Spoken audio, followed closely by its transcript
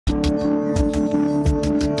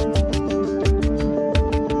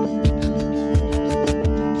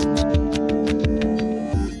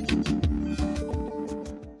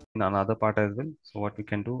in another part as well. So what we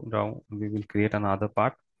can do now, we will create another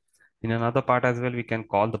part. In another part as well, we can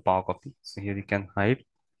call the power copy. So here you can hide,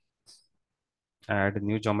 add a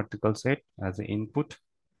new geometrical set as an input.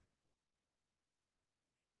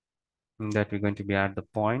 In that we're going to be at the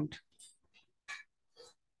point.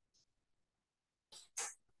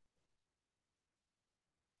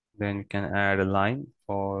 Then we can add a line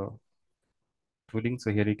for tooling.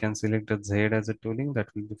 So here you can select the Z as a tooling, that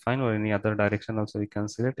will be fine, or any other direction also you can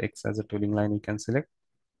select. X as a tooling line you can select.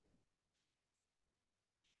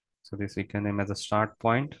 So this we can name as a start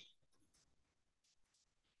point.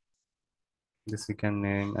 This we can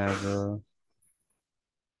name as a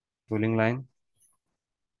tooling line.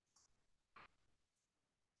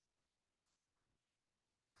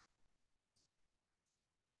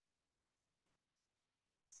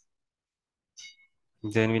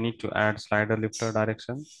 Then we need to add slider lifter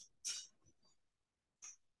direction.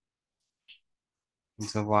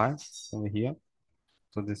 It's a Y over here.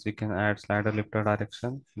 So this we can add slider lifter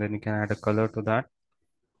direction. Then we can add a color to that.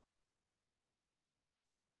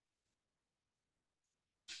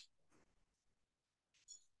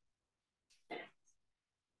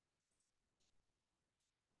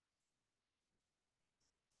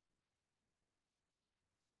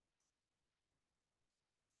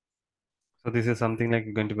 So this is something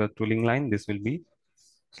like going to be a tooling line. This will be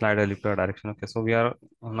slider lifter direction. Okay, so we are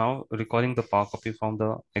now recalling the power copy from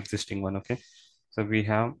the existing one. Okay, so we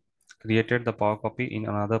have created the power copy in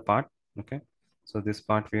another part. Okay, so this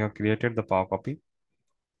part we have created the power copy.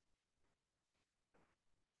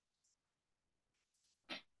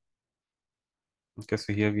 Okay,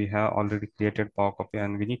 so here we have already created power copy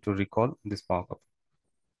and we need to recall this power copy.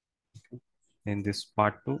 Okay. In this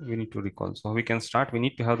part 2 we need to recall. So we can start, we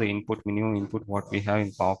need to have the input, minimum input what we have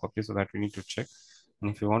in power copy, so that we need to check.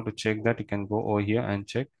 And if you want to check that, you can go over here and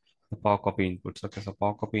check the power copy inputs. Okay, so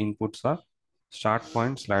power copy inputs are start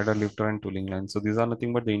point, slider lifter, and tooling line. So these are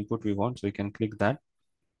nothing but the input we want, so you can click that.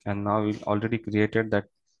 And now we already created that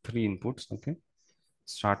 3 inputs. Okay,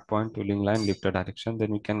 start point, tooling line, lifter direction.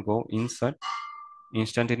 Then we can go insert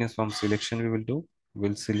instantaneous from selection. We will do,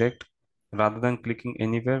 we'll select, rather than clicking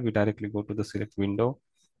anywhere, we directly go to the select window,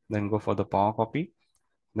 then go for the power copy,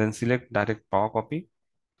 then select direct power copy,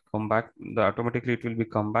 come back, the automatically it will be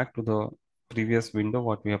come back to the previous window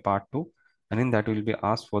what we have part 2, and in that will be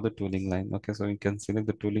asked for the tooling line. Okay, so we can select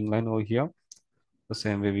the tooling line over here. The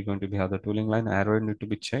same way we're going to be have the tooling line arrow need to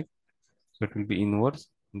be checked, so it will be inwards.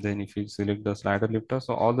 Then if you select the slider lifter,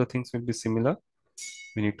 so all the things will be similar,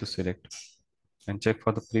 we need to select and check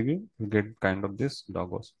for the preview. You get kind of this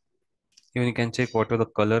doggos. Even you can check what are the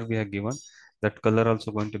color we have given, that color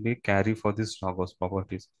also going to be carry for this doggos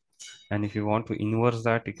properties. And if you want to inverse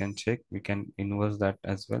that, you can check, we can inverse that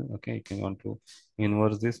as well. Okay, if you want to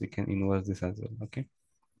inverse this, we can inverse this as well. Okay,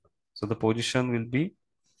 so the position will be,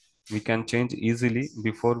 we can change easily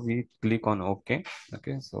before we click on OK.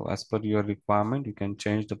 Okay, so as per your requirement, you can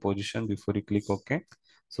change the position before you click OK.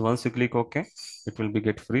 So once you click OK, it will be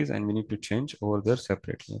get freeze and we need to change over there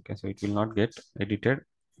separately. Okay, so it will not get edited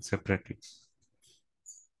separately.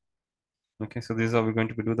 Okay, so this is how we're going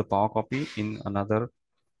to do the power copy in another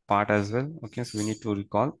part as well. Okay, so we need to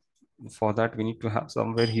recall, for that we need to have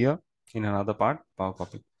somewhere here in another part power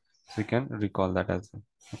copy, so we can recall that as well.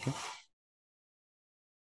 Okay.